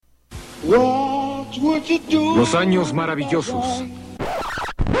Los años maravillosos.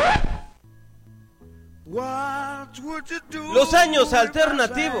 Los años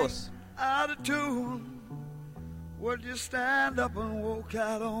alternativos.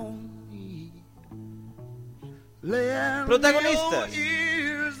 Protagonistas: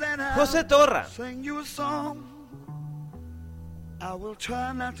 José Torra,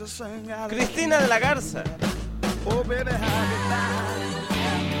 Cristina de la Garza,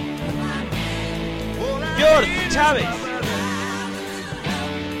 George Chávez,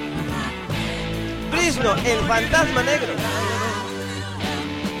 Brisno, el fantasma negro,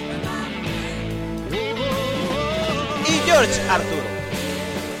 y George Arturo.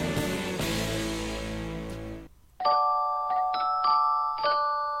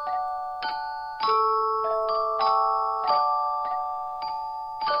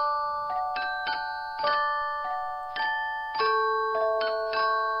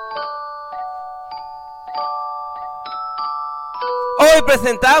 Hoy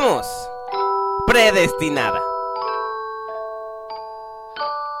presentamos Predestinada.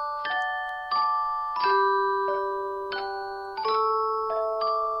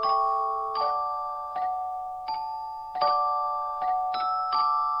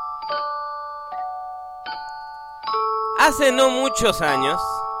 Hace no muchos años,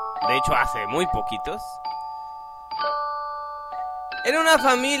 de hecho hace muy poquitos, en una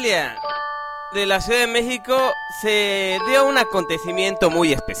familia de la Ciudad de México se dio un acontecimiento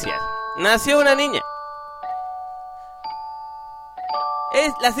muy especial. Nació una niña.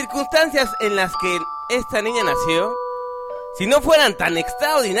 Las circunstancias en las que esta niña nació, si no fueran tan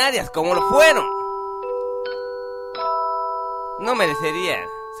extraordinarias como lo fueron, no merecerían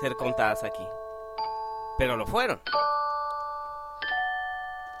ser contadas aquí. Pero lo fueron.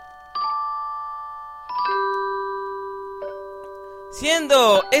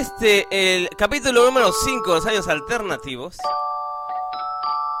 Siendo este el capítulo número 5 de los años alternativos,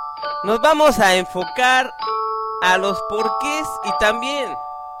 nos vamos a enfocar a los porqués y también,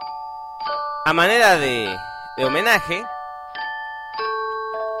 a manera de homenaje,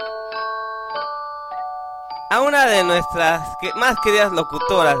 a una de nuestras más queridas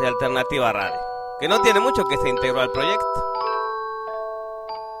locutoras de Alternativa Radio, que no tiene mucho que se integró al proyecto.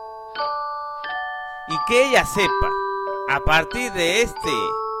 Y que ella sepa, a partir de este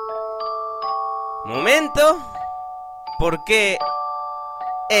momento, por qué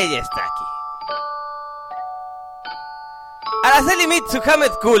ella está aquí. Araceli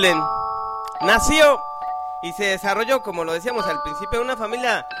Mitsuhamed Kulen nació y se desarrolló, como lo decíamos al principio, en una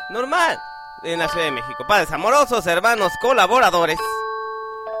familia normal en la Ciudad de México. Padres amorosos, hermanos colaboradores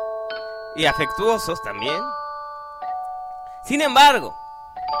y afectuosos también. Sin embargo,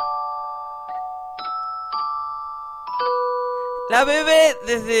 la bebé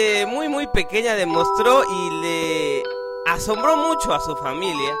desde muy pequeña demostró y le asombró mucho a su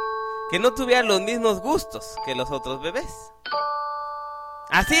familia que no tuviera los mismos gustos que los otros bebés.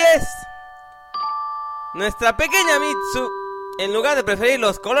 Así es, nuestra pequeña Mitsu, en lugar de preferir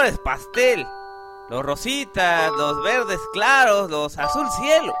los colores pastel, los rositas, los verdes claros, los azul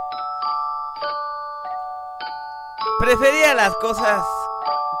cielo, prefería las cosas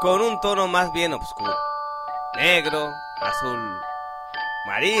con un tono más bien oscuro: negro, azul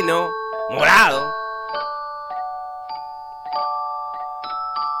marino, morado.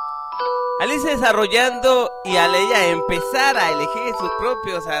 Al irse desarrollando y al ella empezar a elegir sus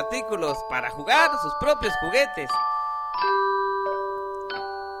propios artículos para jugar, sus propios juguetes,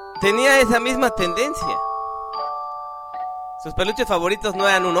 tenía esa misma tendencia. Sus peluches favoritos no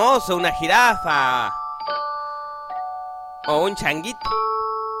eran un oso, una jirafa o un changuito.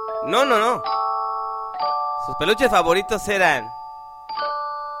 No. Sus peluches favoritos eran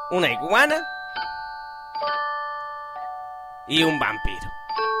una iguana y un vampiro.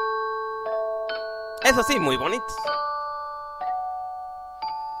 Eso sí, muy bonitos.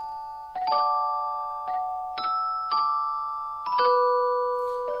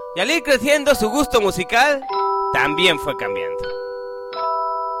 Y al ir creciendo, su gusto musical también fue cambiando.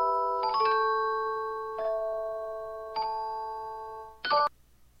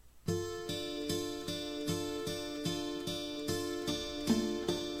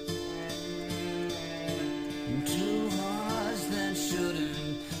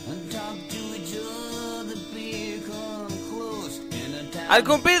 Al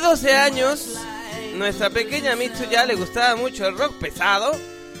cumplir 12 años, nuestra pequeña Mitsu ya le gustaba mucho el rock pesado,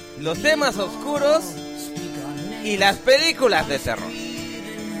 los temas oscuros y las películas de terror.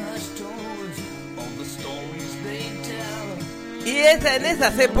 Y en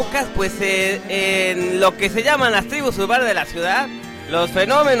esas épocas, pues en lo que se llaman las tribus urbanas de la ciudad, los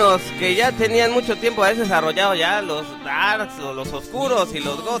fenómenos que ya tenían mucho tiempo haber desarrollado ya, los darks, o los oscuros y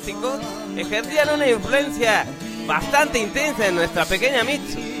los góticos, ejercían una influencia bastante intensa en nuestra pequeña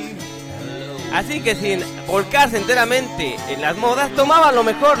Mitsu. Así que sin volcarse enteramente en las modas, tomaba lo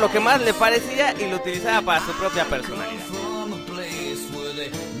mejor, lo que más le parecía y lo utilizaba para su propia personalidad.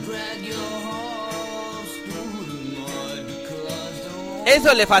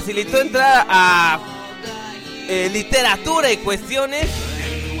 Eso le facilitó entrar a literatura y cuestiones,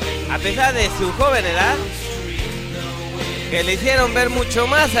 a pesar de su joven edad, que le hicieron ver mucho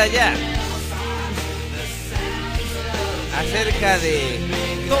más allá acerca de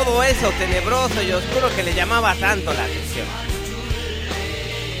todo eso tenebroso y oscuro que le llamaba tanto la atención.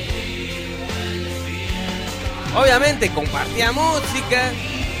 Obviamente compartía música,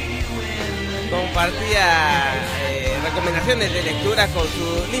 compartía recomendaciones de lectura con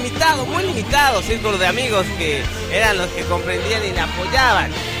su limitado, muy limitado círculo de amigos que eran los que comprendían y le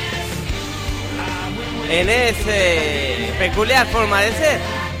apoyaban en esa peculiar forma de ser.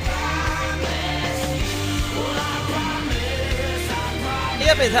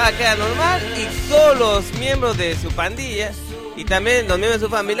 Ella pensaba que era normal y todos los miembros de su pandilla y también los miembros de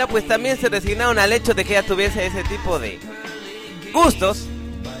su familia pues también se resignaron al hecho de que ella tuviese ese tipo de gustos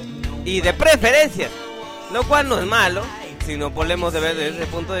y de preferencias, lo cual no es malo si no podemos ver desde ese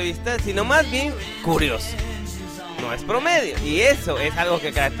punto de vista, sino más bien curioso. No es promedio y eso es algo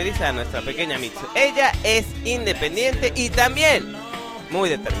que caracteriza a nuestra pequeña Mitsu. Ella es independiente y también muy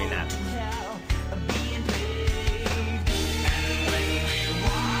determinada.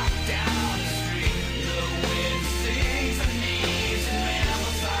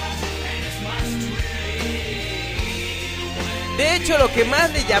 De hecho, lo que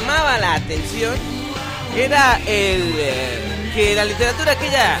más le llamaba la atención era que la literatura que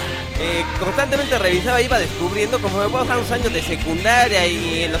ella constantemente revisaba iba descubriendo conforme pasaban los años de secundaria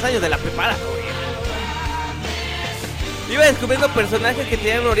y en los años de la preparatoria. Iba descubriendo personajes que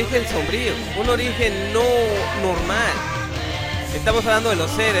tenían un origen sombrío, un origen no normal. Estamos hablando de los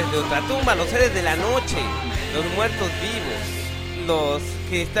seres de ultratumba, los seres de la noche, los muertos vivos, los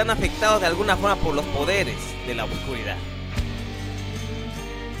que están afectados de alguna forma por los poderes de la oscuridad.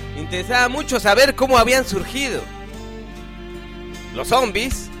 Interesaba mucho saber cómo habían surgido los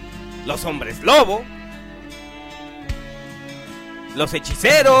zombies, los hombres lobo, los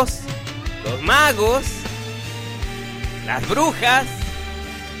hechiceros, los magos, las brujas,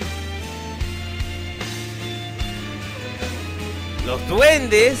 los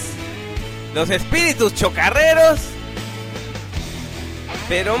duendes, los espíritus chocarreros,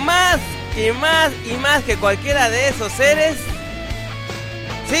 pero más que cualquiera de esos seres,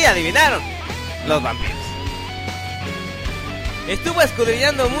 sí, adivinaron, los vampiros. Estuvo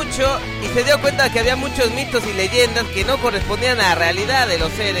escudriñando mucho y se dio cuenta de que había muchos mitos y leyendas que no correspondían a la realidad de los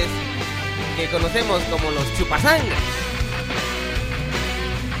seres que conocemos como los chupasangre.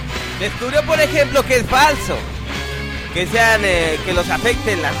 Descubrió, por ejemplo, que es falso que los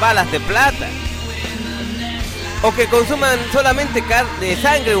afecten las balas de plata o que consuman solamente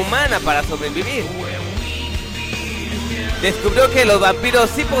sangre humana para sobrevivir. Descubrió que los vampiros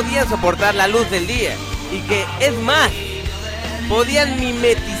sí podían soportar la luz del día y que, es más, podían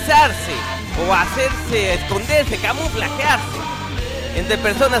mimetizarse o hacerse, esconderse, camuflajearse entre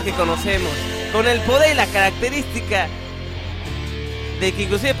personas que conocemos, con el poder y la característica de que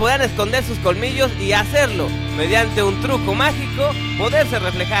inclusive podían esconder sus colmillos y hacerlo mediante un truco mágico, poderse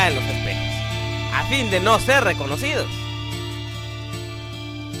reflejar en los espejos, a fin de no ser reconocidos.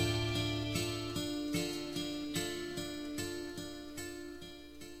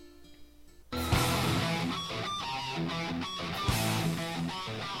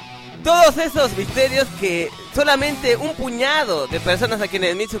 Todos esos misterios que solamente un puñado de personas a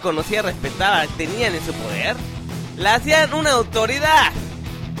quienes Mitsu conocía, respetaba, tenían en su poder, la hacían una autoridad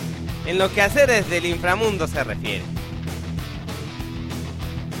en lo que a seres del inframundo se refiere.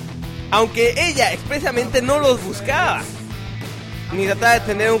 Aunque ella expresamente no los buscaba, ni trataba de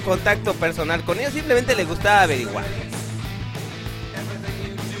tener un contacto personal con ellos, simplemente le gustaba averiguar.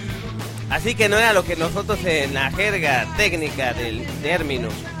 Así que no era lo que nosotros en la jerga técnica del término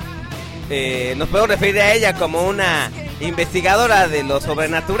nos podemos referir a ella como una investigadora de lo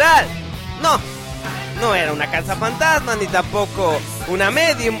sobrenatural. No era una cazafantasmas, ni tampoco una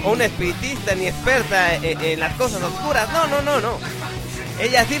medium o una espiritista, ni experta en las cosas oscuras. No.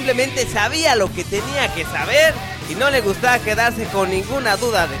 Ella simplemente sabía lo que tenía que saber y no le gustaba quedarse con ninguna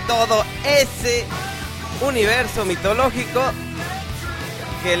duda de todo ese universo mitológico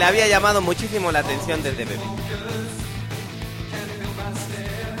que le había llamado muchísimo la atención desde bebé.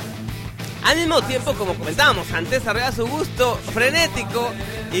 Al mismo tiempo, como comentábamos antes, desarrollaba su gusto frenético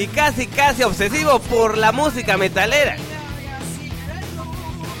y casi obsesivo por la música metalera.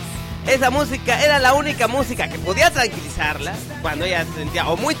 Esa música era la única música que podía tranquilizarla cuando ella se sentía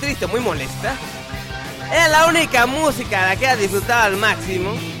o muy triste o muy molesta. Era la única música de la que ella disfrutaba al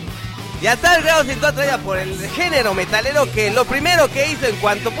máximo. Y a tal grado se sintió atraída por el género metalero que lo primero que hizo en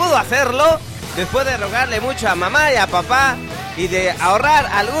cuanto pudo hacerlo, después de rogarle mucho a mamá y a papá y de ahorrar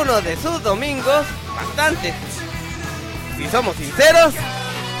algunos de sus domingos, bastantes, si somos sinceros,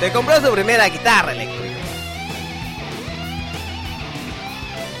 se compró su primera guitarra eléctrica.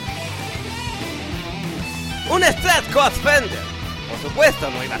 Un Strat Fender, por supuesto,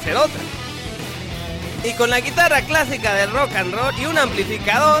 no iba a ser otra. Y con la guitarra clásica del rock and roll y un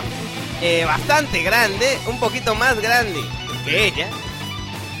amplificador bastante grande, un poquito más grande que ella.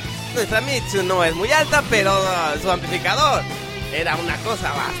 Nuestra Mitsu no es muy alta, pero su amplificador era una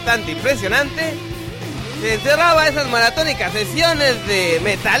cosa bastante impresionante. Se encerraba esas maratónicas sesiones de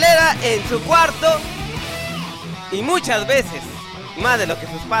metalera en su cuarto y muchas veces, más de lo que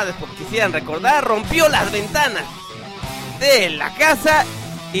sus padres quisieran recordar, rompió las ventanas de la casa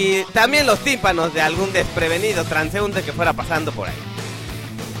y también los tímpanos de algún desprevenido transeúnte que fuera pasando por ahí.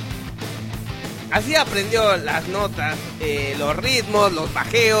 Así aprendió las notas, los ritmos, los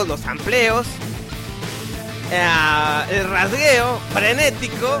bajeos, los sampleos, el rasgueo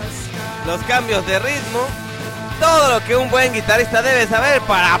frenético, los cambios de ritmo, todo lo que un buen guitarrista debe saber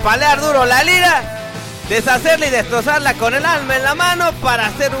para palear duro la lira, deshacerla y destrozarla con el alma en la mano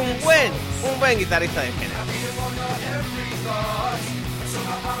para ser un buen guitarrista de género.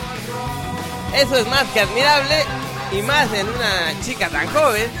 Eso es más que admirable y más en una chica tan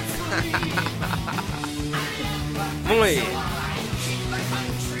joven. Muy bien.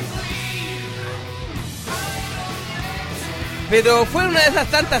 Pero fue una de esas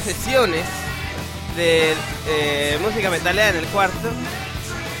tantas sesiones de música metalera en el cuarto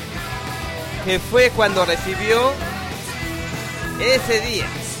que fue cuando recibió ese día,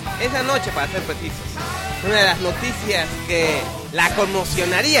 esa noche para ser precisos, una de las noticias que la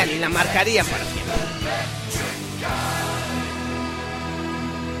conmocionarían y la marcarían para siempre.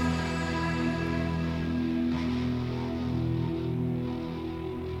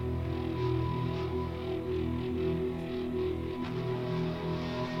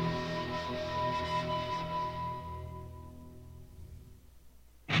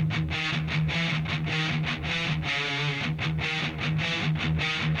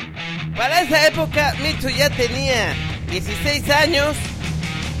 Para esa época, Mitsu ya tenía 16 años.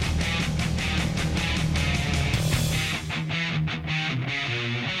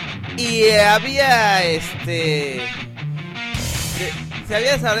 Y había se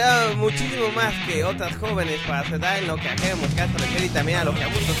había desarrollado muchísimo más que otras jóvenes para su edad en lo que a qué caso refiere y también a lo que a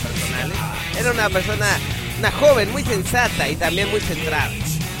gustos personales. Era una persona, una joven muy sensata y también muy centrada.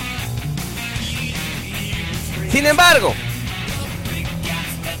 Sin embargo,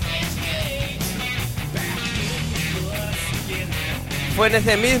 fue en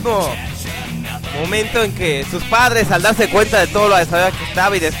ese mismo momento en que sus padres, al darse cuenta de todo lo desarrollado que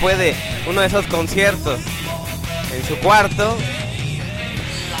estaba y después de uno de esos conciertos en su cuarto,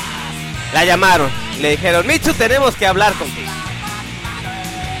 la llamaron. Le dijeron: Mitsu, tenemos que hablar contigo.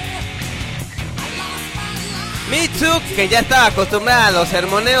 Mitsu, que ya estaba acostumbrada a los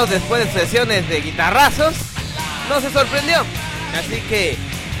sermoneos después de sesiones de guitarrazos, no se sorprendió. Así que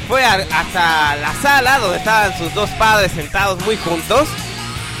fue hasta la sala donde estaban sus dos padres sentados muy juntos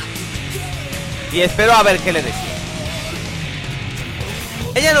y esperó a ver qué le decía.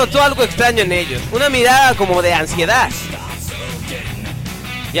 Ella notó algo extraño en ellos, una mirada como de ansiedad,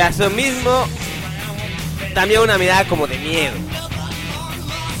 y a su mismo también una mirada como de miedo.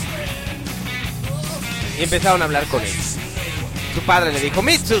 Y empezaron a hablar con él. Su padre le dijo: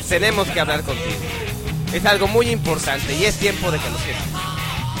 Mitsu, tenemos que hablar contigo. Es algo muy importante y es tiempo de que lo sepas.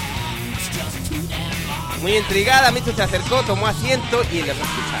 Muy intrigada, Mitsu se acercó, tomó asiento y le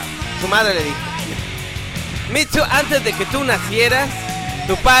escuchaba. Su madre le dijo: Mitsu, antes de que tú nacieras,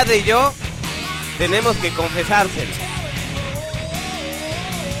 tu padre y yo tenemos que confesárselo.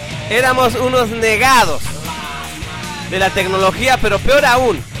 Éramos unos negados de la tecnología, pero peor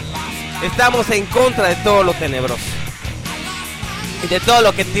aún, estamos en contra de todo lo tenebroso y de todo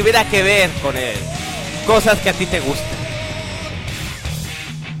lo que tuviera que ver con él, cosas que a ti te gustan.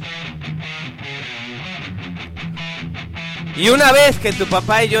 Y una vez que tu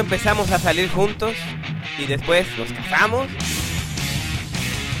papá y yo empezamos a salir juntos y después nos casamos,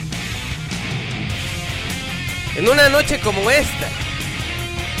 en una noche como esta,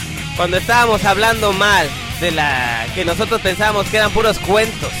 cuando estábamos hablando mal de la que nosotros pensábamos que eran puros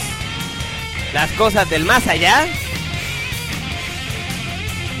cuentos las cosas del más allá,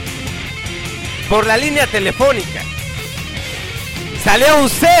 por la línea telefónica salió un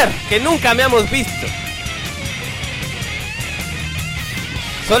ser que nunca habíamos visto.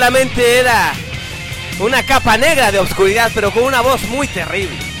 Solamente era una capa negra de oscuridad, pero con una voz muy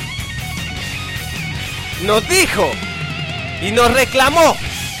terrible. Nos dijo y nos reclamó: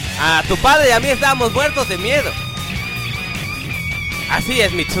 a tu padre y a mí estábamos muertos de miedo. Así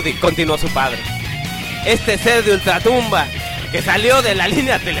es, Mitsuki, continuó su padre. Este ser de ultratumba que salió de la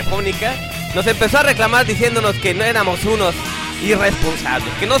línea telefónica nos empezó a reclamar diciéndonos que no éramos unos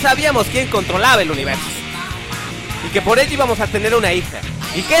irresponsables, que no sabíamos quién controlaba el universo y que por ello íbamos a tener una hija,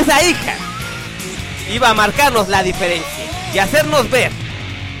 y que esa hija iba a marcarnos la diferencia y hacernos ver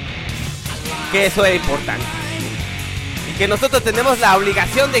que eso era importante y que nosotros tenemos la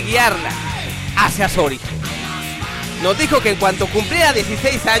obligación de guiarla hacia su origen. Nos dijo que en cuanto cumpliera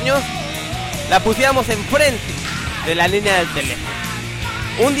 16 años la pusiéramos enfrente de la línea del teléfono,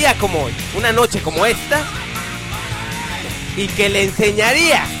 un día como hoy, una noche como esta, y que le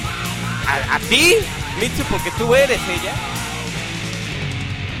enseñaría a ti, Mitsu, porque tú eres ella,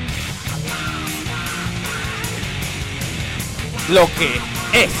 lo que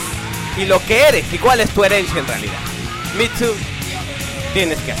es y lo que eres y cuál es tu herencia en realidad. Mitsu,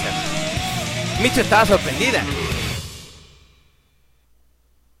 tienes que hacerlo. Mitsu estaba sorprendida.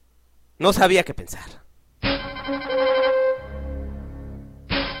 No sabía qué pensar.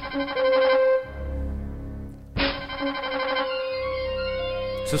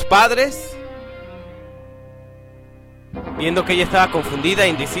 Sus padres, viendo que ella estaba confundida e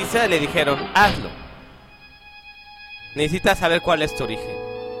indecisa, le dijeron: hazlo. Necesitas saber cuál es tu origen.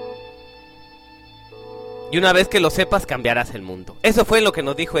 Y una vez que lo sepas, cambiarás el mundo. Eso fue lo que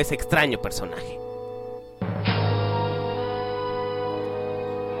nos dijo ese extraño personaje.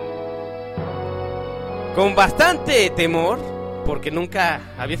 Con bastante temor, porque nunca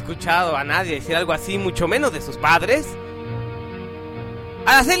había escuchado a nadie decir algo así, mucho menos de sus padres,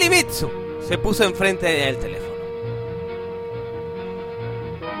 Araceli Mitsu se puso enfrente del teléfono.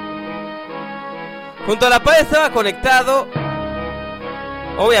 Junto a la pared estaba conectado,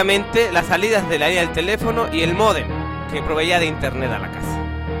 obviamente, las salidas de la línea del teléfono y el módem que proveía de internet a la casa.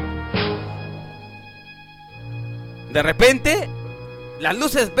 De repente, las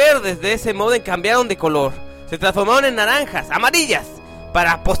luces verdes de ese módem cambiaron de color. Se transformaron en naranjas, amarillas,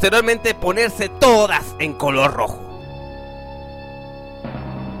 para posteriormente ponerse todas en color rojo.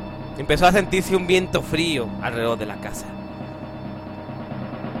 Empezó a sentirse un viento frío alrededor de la casa.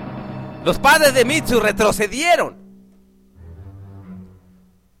 Los padres de Mitsu retrocedieron.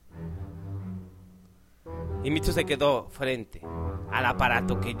 Y Mitsu se quedó frente al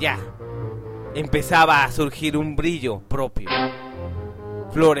aparato que ya empezaba a surgir un brillo propio,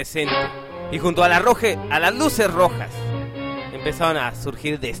 fluorescente. Y junto a las luces rojas empezaron a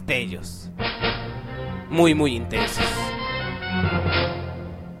surgir destellos muy, muy intensos.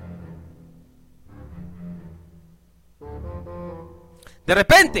 De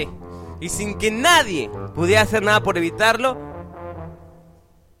repente, y sin que nadie pudiera hacer nada por evitarlo,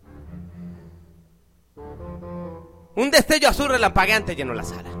 un destello azul relampagueante llenó la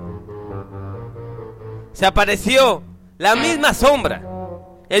sala. Se apareció la misma sombra,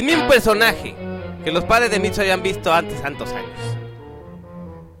 el mismo personaje que los padres de Mitsu habían visto antes tantos años.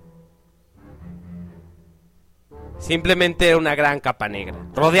 Simplemente era una gran capa negra,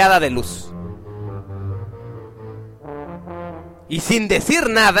 rodeada de luz. Y sin decir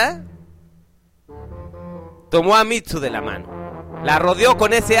nada, tomó a Mitsu de la mano. La rodeó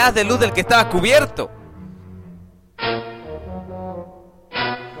con ese haz de luz del que estaba cubierto.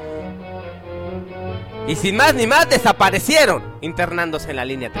 Y sin más ni más desaparecieron, internándose en la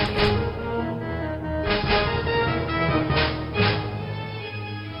línea telefónica.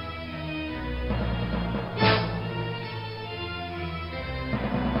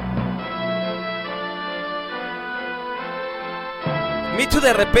 Mitsu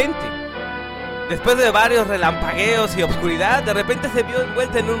de repente, después de varios relampagueos y obscuridad, de repente se vio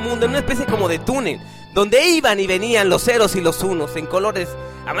envuelta en un mundo, en una especie como de túnel, donde iban y venían los ceros y los unos en colores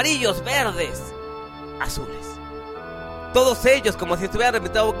amarillos, verdes, azules. Todos ellos como si estuvieran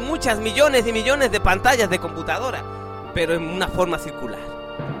representados muchas millones y millones de pantallas de computadora, pero en una forma circular,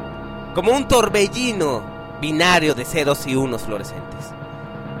 como un torbellino binario de ceros y unos fluorescentes.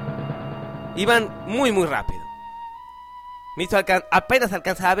 Iban muy muy rápido. Mitsu apenas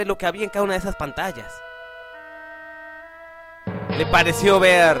alcanzaba a ver lo que había en cada una de esas pantallas. Le pareció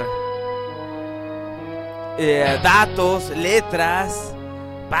ver datos, letras,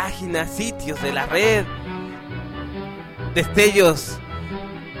 páginas, sitios de la red, destellos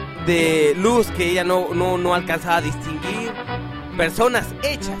de luz que ella no alcanzaba a distinguir, personas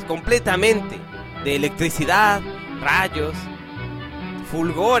hechas completamente de electricidad, rayos,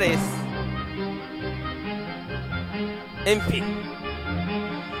 fulgores, en fin,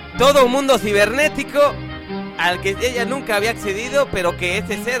 todo un mundo cibernético al que ella nunca había accedido, pero que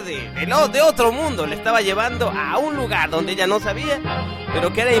ese ser de otro mundo le estaba llevando a un lugar donde ella no sabía,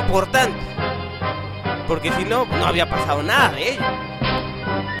 pero que era importante, porque si no, no había pasado nada de ello.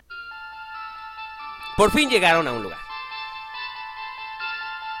 Por fin llegaron a un lugar.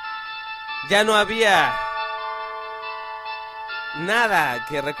 Ya no había nada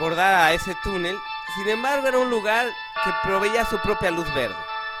que recordara a ese túnel, sin embargo era un lugar que proveía su propia luz verde.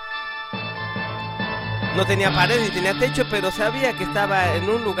 No tenía pared ni tenía techo, pero sabía que estaba en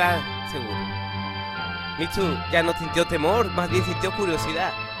un lugar seguro. Mitsu ya no sintió temor, más bien sintió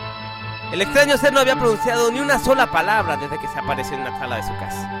curiosidad. El extraño ser no había pronunciado ni una sola palabra desde que se apareció en la sala de su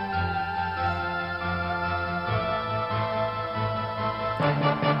casa.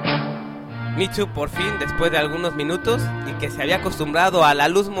 Mitsu, por fin, después de algunos minutos y que se había acostumbrado a la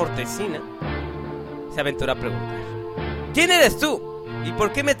luz mortecina, se aventuró a preguntar: ¿quién eres tú? ¿Y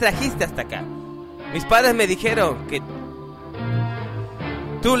por qué me trajiste hasta acá? Mis padres me dijeron que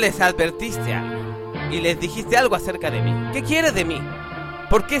tú les advertiste algo y les dijiste algo acerca de mí. ¿Qué quieres de mí?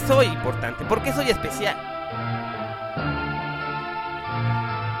 ¿Por qué soy importante? ¿Por qué soy especial?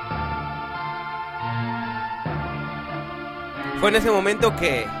 Fue en ese momento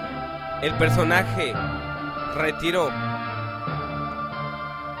que el personaje retiró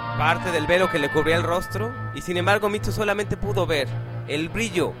parte del velo que le cubría el rostro y sin embargo Mitsu solamente pudo ver el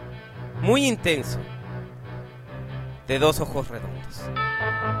brillo muy intenso de dos ojos redondos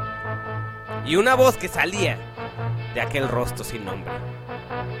y una voz que salía de aquel rostro sin nombre.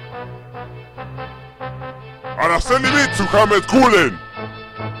 ¡Araceli Mitsu Hamed Kulen!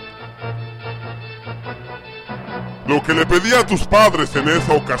 Lo que le pedí a tus padres en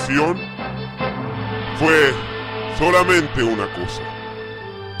esa ocasión fue solamente una cosa: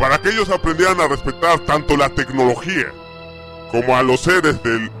 para que ellos aprendieran a respetar tanto la tecnología como a los seres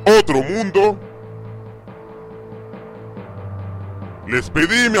del otro mundo. Les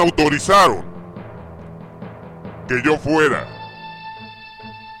pedí y me autorizaron que yo fuera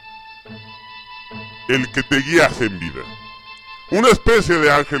el que te guiase en vida, una especie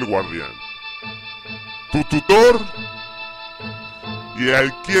de ángel guardián, tu tutor y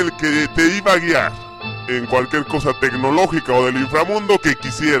aquel que te iba a guiar en cualquier cosa tecnológica o del inframundo que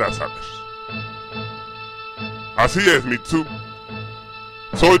quisieras saber. Así es, Mitsu.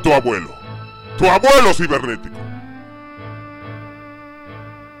 Soy tu abuelo cibernético.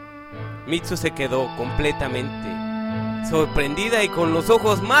 Mitsu se quedó completamente sorprendida y con los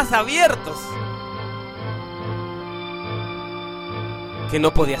ojos más abiertos que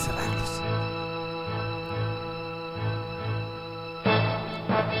no podía cerrarlos.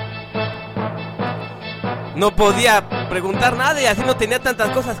 No podía preguntar nada y así no tenía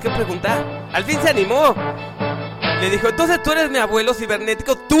tantas cosas que preguntar. Al fin se animó. Le dijo: entonces tú eres mi abuelo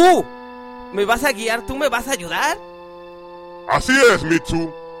cibernético, tú me vas a guiar, tú me vas a ayudar. Así es,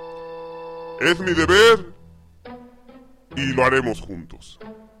 Mitsu. Es mi deber y lo haremos juntos.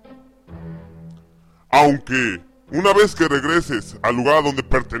 Aunque una vez que regreses al lugar donde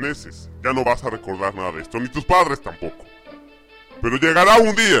perteneces, ya no vas a recordar nada de esto, ni tus padres tampoco. Pero llegará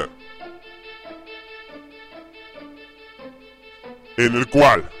un día en el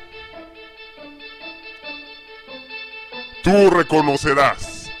cual tú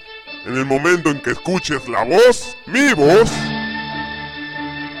reconocerás, en el momento en que escuches la voz, mi voz,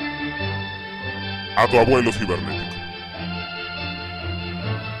 a tu abuelo cibernético.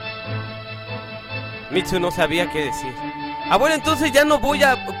 Mitsu no sabía qué decir. Abuelo, entonces ya no voy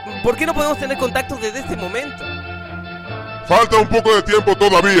a... ¿Por qué no podemos tener contacto desde este momento? Falta un poco de tiempo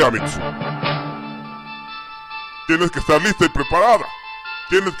todavía, Mitsu. Tienes que estar lista y preparada.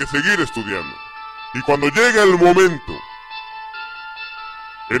 Tienes que seguir estudiando. Y cuando llegue el momento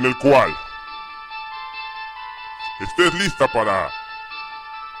en el cual estés lista para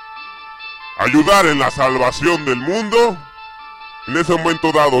ayudar en la salvación del mundo, en ese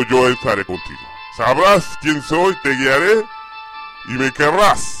momento dado yo estaré contigo. Sabrás quién soy, te guiaré y me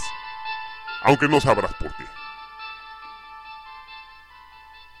querrás, aunque no sabrás por qué.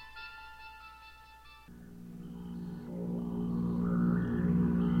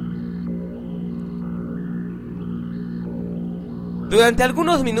 Durante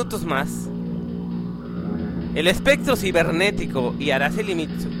algunos minutos más, el espectro cibernético y Araceli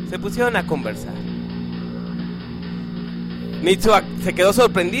Mitsu se pusieron a conversar. Mitsu se quedó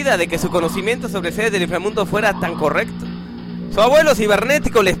sorprendida de que su conocimiento sobre seres del inframundo fuera tan correcto. Su abuelo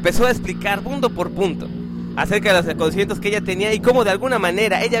cibernético le empezó a explicar punto por punto acerca de los conocimientos que ella tenía y cómo de alguna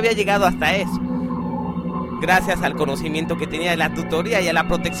manera ella había llegado hasta eso, gracias al conocimiento que tenía de la tutoría y a la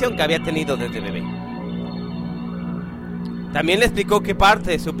protección que había tenido desde bebé. También le explicó que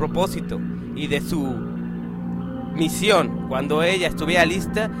parte de su propósito y de su misión, cuando ella estuviera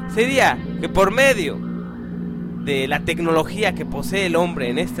lista, sería que por medio de la tecnología que posee el hombre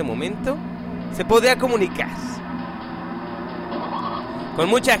en este momento, se podría comunicar con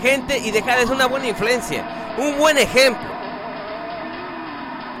mucha gente y dejarles una buena influencia, un buen ejemplo,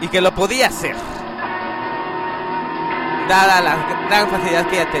 y que lo podía hacer, dada la gran facilidad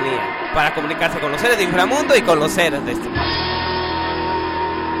que ella tenía para comunicarse con los seres de inframundo y con los seres de este mundo.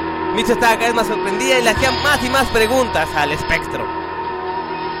 Mitsu estaba cada vez más sorprendida y le hacía más y más preguntas al espectro,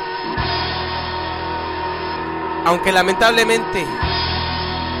 aunque lamentablemente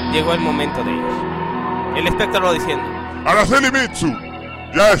llegó el momento de ir. El espectro lo diciendo: Araceli Mitsu,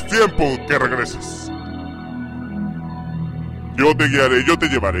 ya es tiempo que regreses. Yo te guiaré, yo te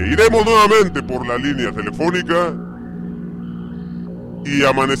llevaré. Iremos nuevamente por la línea telefónica y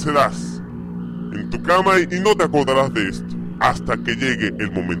amanecerás en tu cama y no te acordarás de esto hasta que llegue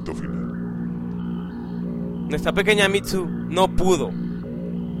el momento final. Nuestra pequeña Mitsu no pudo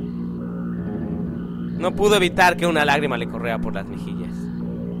evitar que una lágrima le corriera por las mejillas,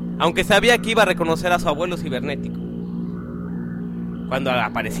 aunque sabía que iba a reconocer a su abuelo cibernético cuando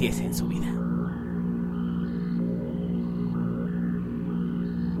apareciese en su vida.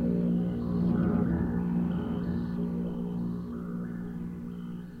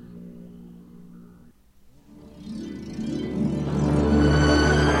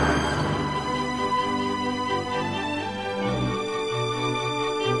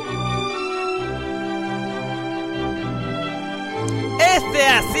 Este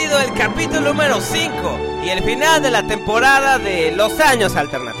ha sido el capítulo número 5 y el final de la temporada de los Años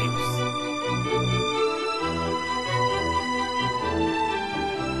Alternativos.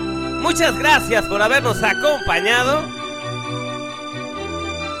 Muchas gracias por habernos acompañado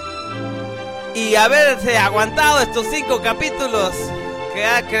y haberse aguantado estos 5 capítulos que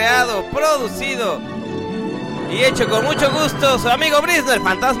ha creado, producido y hecho con mucho gusto su amigo Brisno, el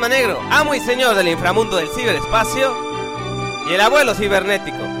fantasma negro, amo y señor del inframundo del ciberespacio, y el abuelo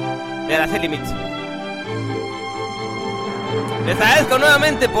cibernético de Araceli Mitsu. Les agradezco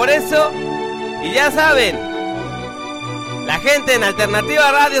nuevamente por eso. Y ya saben, la gente en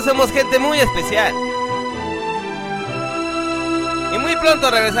Alternativa Radio somos gente muy especial. Y muy pronto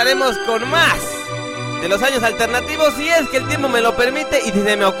regresaremos con más de los Años Alternativos, si es que el tiempo me lo permite y si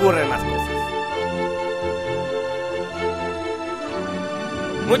se me ocurren más cosas.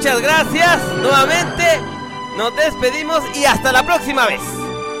 Muchas gracias nuevamente. Nos despedimos y hasta la próxima vez.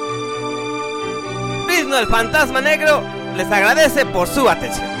 Brisno, el fantasma negro, les agradece por su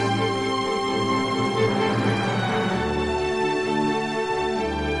atención.